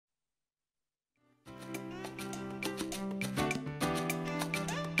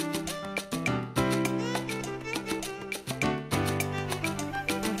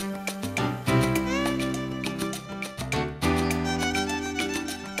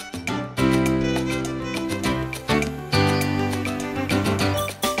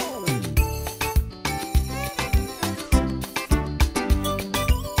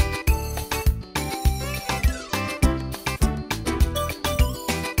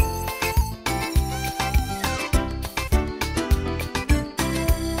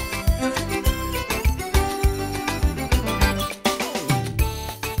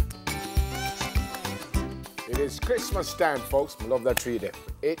Christmas time, folks. I love that tree there.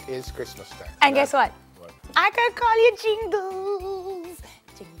 It is Christmas time. And guess what? What? I could call you jingles.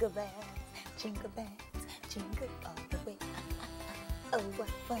 Jingle bells, jingle bells, jingle all the way. Oh, what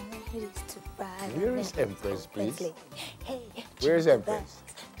fun it is to ride. Where is Empress, please? Hey, Where is Empress? bells,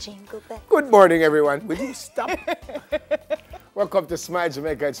 jingle bells. Good morning, everyone. Will you stop? Welcome to Smile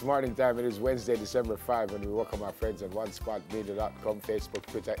Jamaica. It's morning time. It is Wednesday, December 5, and we welcome our friends at OneSpotMedia.com, Facebook,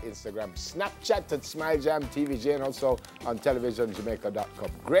 Twitter, Instagram, Snapchat at Smile Jam TVJ, and also on televisionjamaica.com.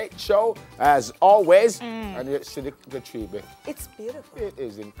 Great show, as always. And you see the tree, babe. It's beautiful. It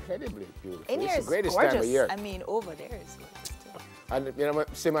is incredibly beautiful. In It's here the greatest gorgeous. time of year. I mean, over there is gorgeous too. And you know,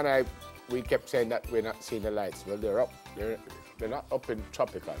 Sim and I, we kept saying that we're not seeing the lights. Well, they're up. They're not up in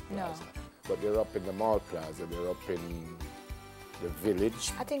Tropical Plaza, but they're up in the Mall Plaza. They're up in the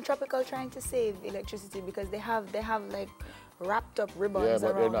village. I think Tropical trying to save electricity because they have like wrapped up ribbons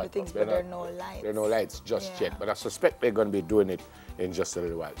around the things, but there are no lights. There are no lights just yet, Yeah. but I suspect they're going to be doing it in just a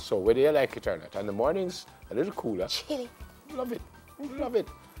little while. So whether you like it or not, and the mornings a little cooler. Chilly. Love it, love it.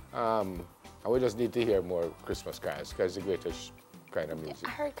 And we just need to hear more Christmas carols because it's the greatest kind of music.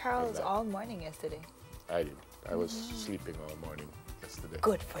 I heard carols all morning yesterday. I did. I was sleeping all morning yesterday.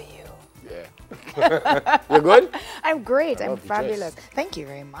 Good for you. Yeah. You good? I'm great. I'm love your fabulous. dress. Thank you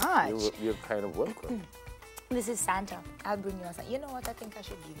very much. You're kind of welcome. This is Santa. I'll bring you a Santa. You know what? I think I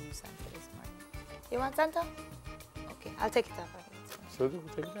should give you Santa this morning. You want Santa? Okay, I'll take it off. So we'll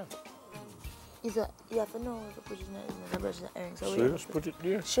take it out. You have to know to put it in the brush and earrings. So just put it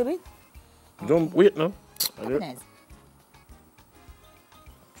there. Should we? Don't wait now. Very nice.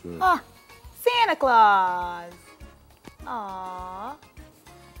 Ah, Santa Claus. Aww.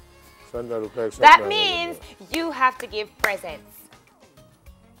 Santa look like That Santa. means you have to give presents.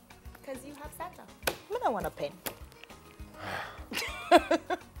 Because you have Santa. I don't want a pen.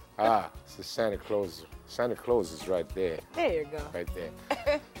 So Santa Claus. Santa Claus is right there. There you go. Right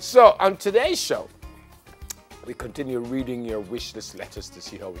there. So on today's show, we continue reading your wish list letters to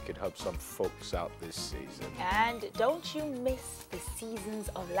see how we can help some folks out this season. And don't you miss the Seasons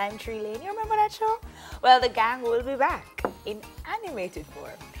of Lime Tree Lane. You remember that show? Well, the gang will be back in animated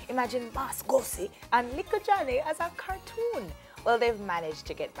form. Imagine Boss Gussie and Little Johnny as a cartoon. Well, they've managed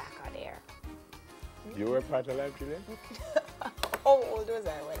to get back on air. You were part of Live Today? How old was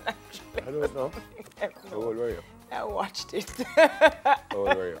I when actually? I don't know. How old were you? I watched it. How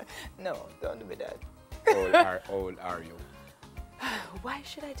old were you? No, don't do me that. How old are you? Why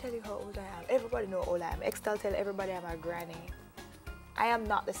should I tell you how old I am? Everybody know how old I am. Extel tell everybody I'm a granny. I am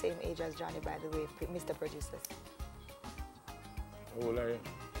not the same age as Johnny, by the way, Mr. Producers. How old are you?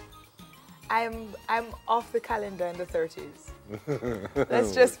 I'm off the calendar in the 30s.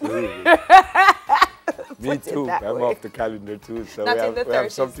 Let's just Me too. I'm off the calendar too, so Not we in the have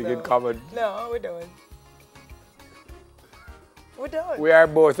 30s, something in though. common. No, we don't. We don't. We are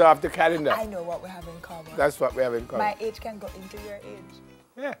both off the calendar. I know what we have in common. That's what we have in common. My age can go into your age.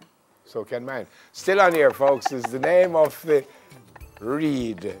 Yeah, so can mine. Still on here, folks, is the name of the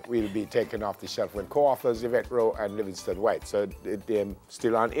read will be taken off the shelf when co-authors Yvette Rowe and Livingston White. So they're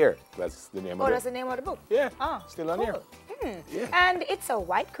still on air. That's the name of it. Oh, that's the name of the book? Yeah, Ah, still on cool. air. Yeah. And it's a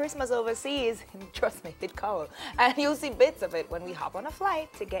white Christmas overseas. Trust me, it cold. And you'll see bits of it when we hop on a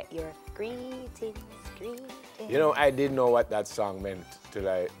flight to get your greetings. You know, I didn't know what that song meant till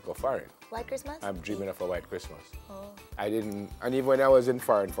I go foreign. White Christmas? I'm dreaming of a white Christmas. Oh. I didn't, and even when I was in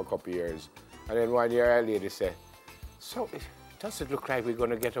foreign for a couple of years, and then one year a lady said, so does it look like we're going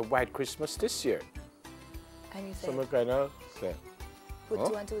to get a white Christmas this year? And you said, Someone kind of said, put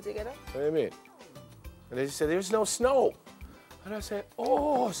two and two together? what do you mean? And then she said, there's no snow. And I said,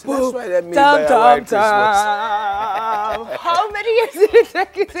 oh, so that's why that means by a white Christmas. How many years did it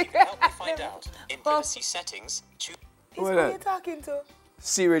take you to get? Help me find out. In privacy settings, choose. Who are you talking to?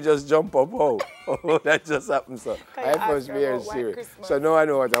 Siri just jump up, oh, that just happened, so. Can you I ask first her hear about white Siri. Christmas? So now I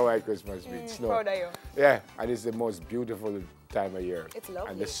know what a white Christmas means. Snow. Proud of you. Yeah, and it's the most beautiful time of year. It's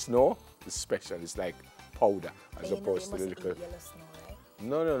lovely. And the snow is special. It's like powder as And opposed to the you little. must eat yellow snow, right?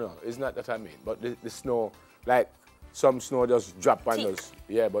 No. It's not that I mean. But the snow, like some snow just drop on Thick. us.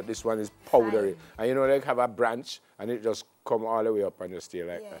 Yeah, but this one is powdery. Fine. And you know, like have a branch and it just come all the way up and just stay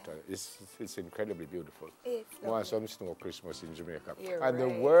like Yeah. that. It's incredibly beautiful. It's Want some snow Christmas in Jamaica. You're and the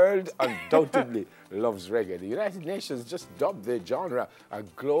right. world undoubtedly loves reggae. The United Nations just dubbed the genre a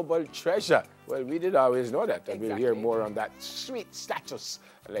global treasure. Well, we did always know that, and we'll hear Exactly. more on that sweet status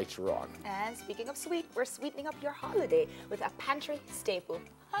later on. And speaking of sweet, we're sweetening up your holiday with a pantry staple,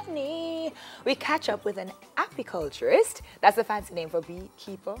 honey. We catch up with an apiculturist. That's a fancy name for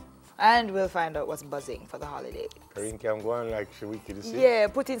beekeeper. And we'll find out what's buzzing for the holiday. Karin can go on like she wicked to see. Yeah,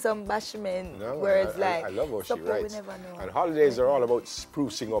 put in some bashment words like. I love how she support writes. we never know. And holidays are all about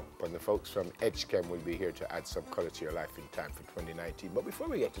sprucing up, and the folks from Edgechem will be here to add some color to your life in time for 2019. But before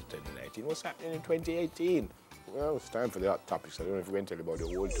we get to 2019, what's happening in 2018? Well, it's time for the hot topics. I don't know if we're going to tell you about the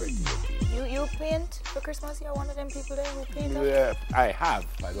whole 2018. You paint for Christmas? You're one of them people there who paint? Yeah, I have.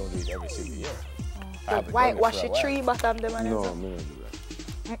 I don't do it every single year. The whitewash your tree bottom them and No, everything? me don't do that.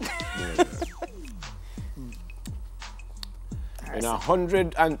 In a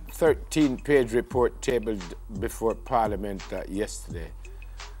 113-page report tabled before Parliament yesterday,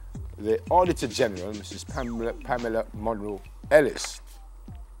 the Auditor General, Mrs. Pamela Monroe Ellis,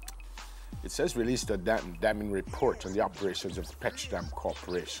 it says released a damning report on the operations of the Petrodam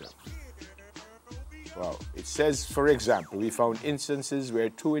Corporation. Well, it says, for example, we found instances where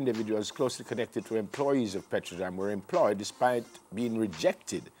 2 individuals closely connected to employees of Petrodam were employed despite being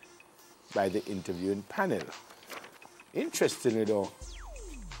rejected by the interviewing panel. Interestingly though,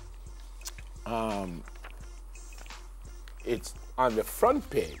 it's on the front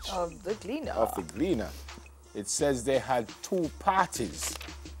page of the Gleaner. It says they had 2 parties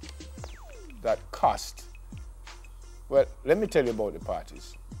that cost, well, let me tell you about the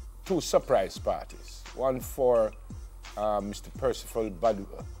parties. 2 surprise parties. One for Mr. Percival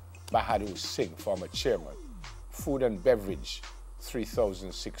Bahadur Singh, former chairman. Food and beverage,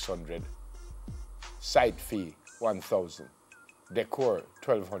 3,600. Site fee, 1,000. Decor,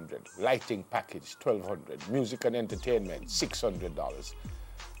 1,200. Lighting package, 1,200. Music and entertainment, $600.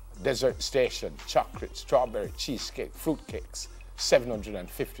 Dessert station, chocolate, strawberry, cheesecake, fruitcakes,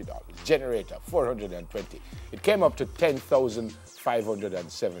 $750. Generator, $420. It came up to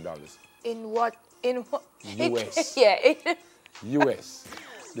 $10,507. In what? US. Yeah. US.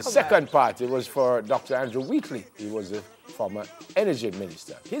 The second party was for Dr. Andrew Wheatley. He was a former energy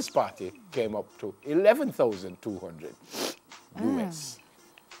minister. His party came up to $11,200 US.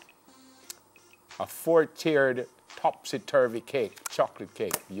 A 4-tiered topsy-turvy cake, chocolate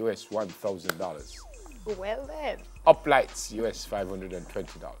cake, US $1,000. Well then. Uplights, US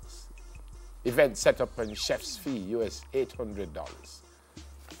 $520. Event setup and chef's fee, US $800.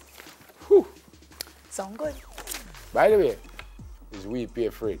 Whew. Sound good. By the way, is we pay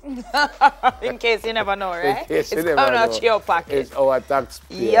for it. In case you never know, right? In case you it's never coming know. out your pocket. It's our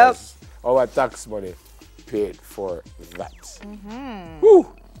taxpayers. Yep. Our tax money paid for that. Whew.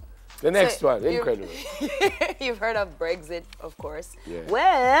 The next one, incredible. You've heard of Brexit, of course. Yeah.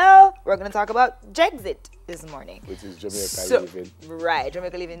 Well, we're going to talk about Jexit this morning. Which is Jamaica leaving. Right,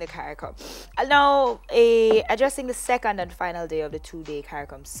 Jamaica leaving the CARICOM. Now, addressing the second and final day of the 2-day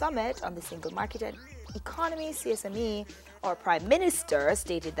CARICOM Summit on the Single Market Economy, CSME, our Prime Minister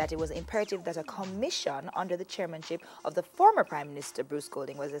stated that it was imperative that a commission under the chairmanship of the former Prime Minister Bruce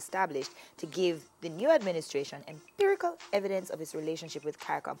Golding was established to give the new administration empirical evidence of its relationship with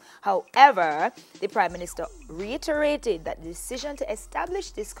CARICOM. However, the Prime Minister reiterated that the decision to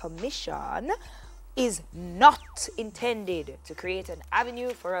establish this commission is not intended to create an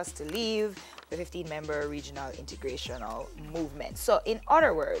avenue for us to leave the 15-member regional integrational movement. So, in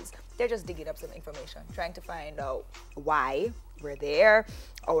other words, they're just digging up some information, trying to find out why we're there,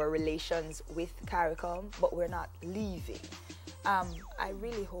 our relations with CARICOM, but we're not leaving. I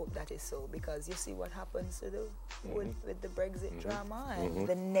really hope that is so, because you see what happens to the, with the Brexit drama and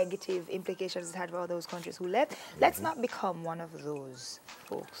the negative implications it had for all those countries who left. Let's not become one of those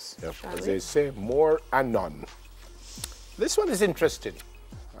folks. Yep. As they say, more and none. This one is interesting.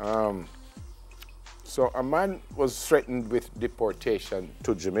 So a man was threatened with deportation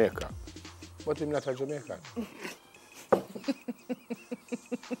to Jamaica, but he's not a Jamaican.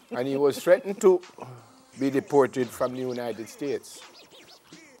 And he was threatened to be deported from the United States,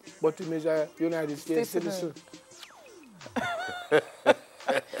 but he is a United States citizen.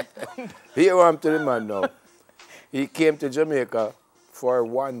 Here I am to the man now. He came to Jamaica for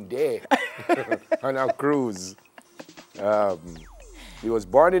 1 day on a cruise. He was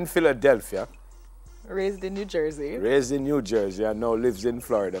born in Philadelphia. Raised in New Jersey. Raised in New Jersey and now lives in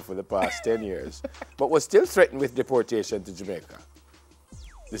Florida for the past 10 years. But was still threatened with deportation to Jamaica,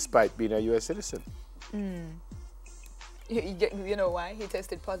 despite being a U.S. citizen. You know why? He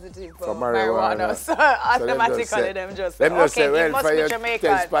tested positive for marijuana. So automatically them just say, okay, well, you must for be your Jamaican.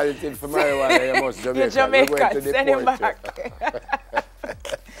 Test positive for marijuana, you must Jamaican. You're Jamaican. We're going to Send him deport back.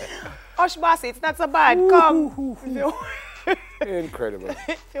 Hush, bossy, it's not so bad. Come. Incredible.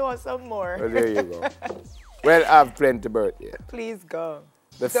 If you want some more. Well, there you go. Well, I have plenty birthday. Please go.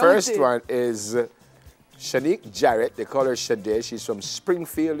 The first one is Shanique Jarrett. They call her Shade. She's from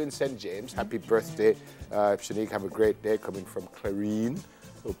Springfield in St. James. Happy birthday, Shanique. Have a great day coming from Clarine.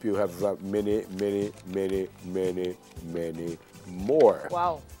 Hope you have many, many, many, many, many more.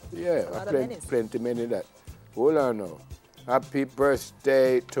 Wow. Yeah, A lot of minis. plenty many that. Hold on now. Happy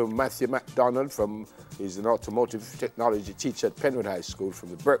birthday to Matthew McDonald he's an automotive technology teacher at Penwood High School from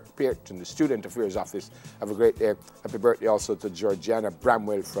the Burke Peart and the Student Affairs Office. Have a great day. Happy birthday also to Georgiana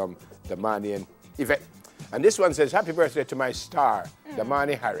Bramwell from Damani and Yvette. And this one says, happy birthday to my star,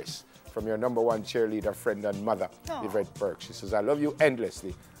 Damani Harris, from your #1 cheerleader, friend and mother, Yvette Burke. She says, I love you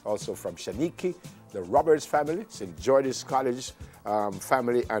endlessly. Also from Shaniki, the Roberts family, St. George's College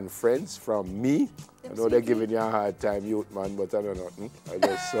family and friends from me. I know they're giving you a hard time, youth man, but I don't know nothing. I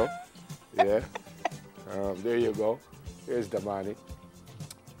guess so. Yeah. There you go. Here's Damani.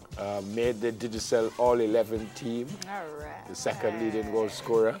 Made the Digicel All-11 team. All right. The second leading goal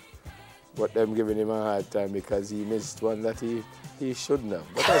scorer. But them giving him a hard time because he missed one that he shouldn't have.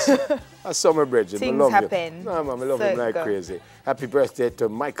 But that's summer bridge. Things I love happen. You. No, man, I love him like crazy. Happy birthday to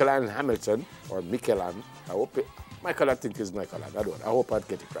Michael Ann Hamilton, or Michael Ann. I hope Michael, I think is Michael Ann. I hope I'd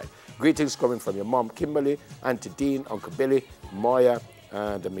get it right. Greetings coming from your mom, Kimberly, Auntie Dean, Uncle Billy, Moya,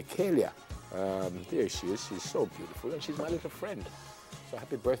 and Michaelia. There she is. She's so beautiful, and she's my little friend. So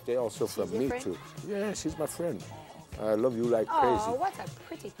happy birthday also from me too. Yeah, she's my friend. I love you like crazy. Oh, what a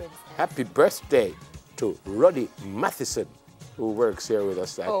pretty princess. Happy birthday to Roddy Matheson, who works here with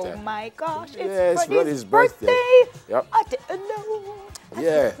us. Oh my gosh, it's Roddy's birthday. Yep. I didn't know.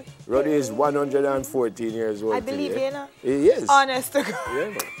 Yeah, Roddy is 114 years old. I believe today. you know. He is. Honest to God. Yeah,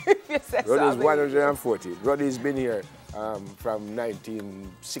 man. If you say so, Roddy is I believe 114. Roddy's been here from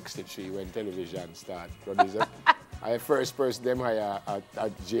 1963 when television started. Roddy's I first person them hire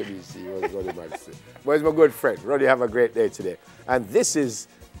at JBC was Roddy Matheson. But he's my good friend. Roddy, have a great day today. And this is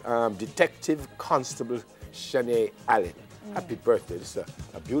Detective Constable Shanae Allen. Happy birthday. This is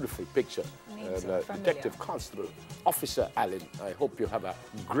a beautiful picture. Detective Constable Officer Allen. I hope you have a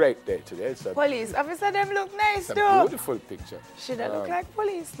great day today. Police officer, them look nice it's though. It's a beautiful picture. Should I look like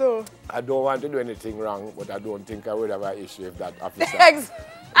police though? I don't want to do anything wrong, but I don't think I would have an issue if that officer.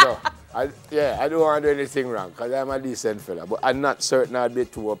 No, I don't want to do anything wrong because I'm a decent fella. But I'm not certain I'd be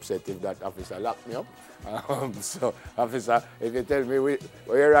too upset if that officer locked me up. So, officer, if you tell me where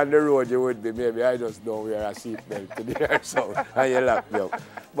you're on the road, you would be, maybe I just don't wear a seatbelt today or so, and you lock me up.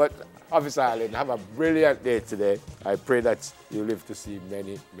 But, Officer Allen, have a brilliant day today. I pray that you live to see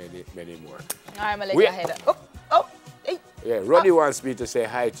many, many, many more. I'm going to let you head up. Hey. Yeah, Roddy wants me to say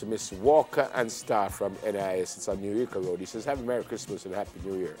hi to Miss Walker and Star from NIS. It's on New York Road. He says, have a Merry Christmas and Happy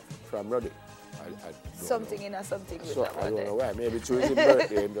New Year from Roddy. Something in a something. So, I don't know why. Maybe it's his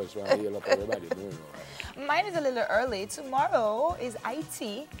birthday and just want to heal up everybody. I don't know why. Mine is a little early. Tomorrow is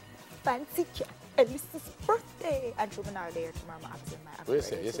IT Fancy Cat Ellis's birthday. And Juvenile there tomorrow. I'm asking my happy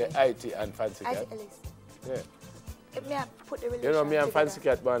birthday. You say IT and Fancy Cat? IT Ellis. Yeah. May I put the relation You know, me and together? Fancy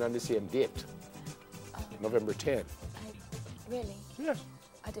Cat born on the same date. November 10th. Really? Yeah.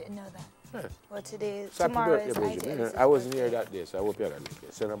 I didn't know that. Yeah. Well, today, So tomorrow happy is birthday, IT Benjamin. Ellis's I wasn't birthday. here that day, so I hope you had a good day.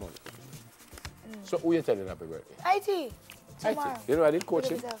 Send them on. So who you telling happy birthday? IT. Tomorrow. You know, I didn't coach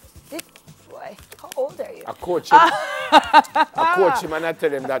him. Boy, how old are you? I coach him. I coach him and I tell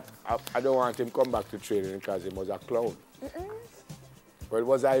him that I don't want him to come back to training because he was a clown. Well,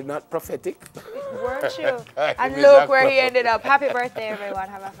 was I not prophetic? Weren't you? And look where he ended up. Happy birthday, everyone.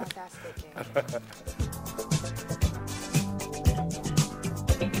 Have a fantastic day.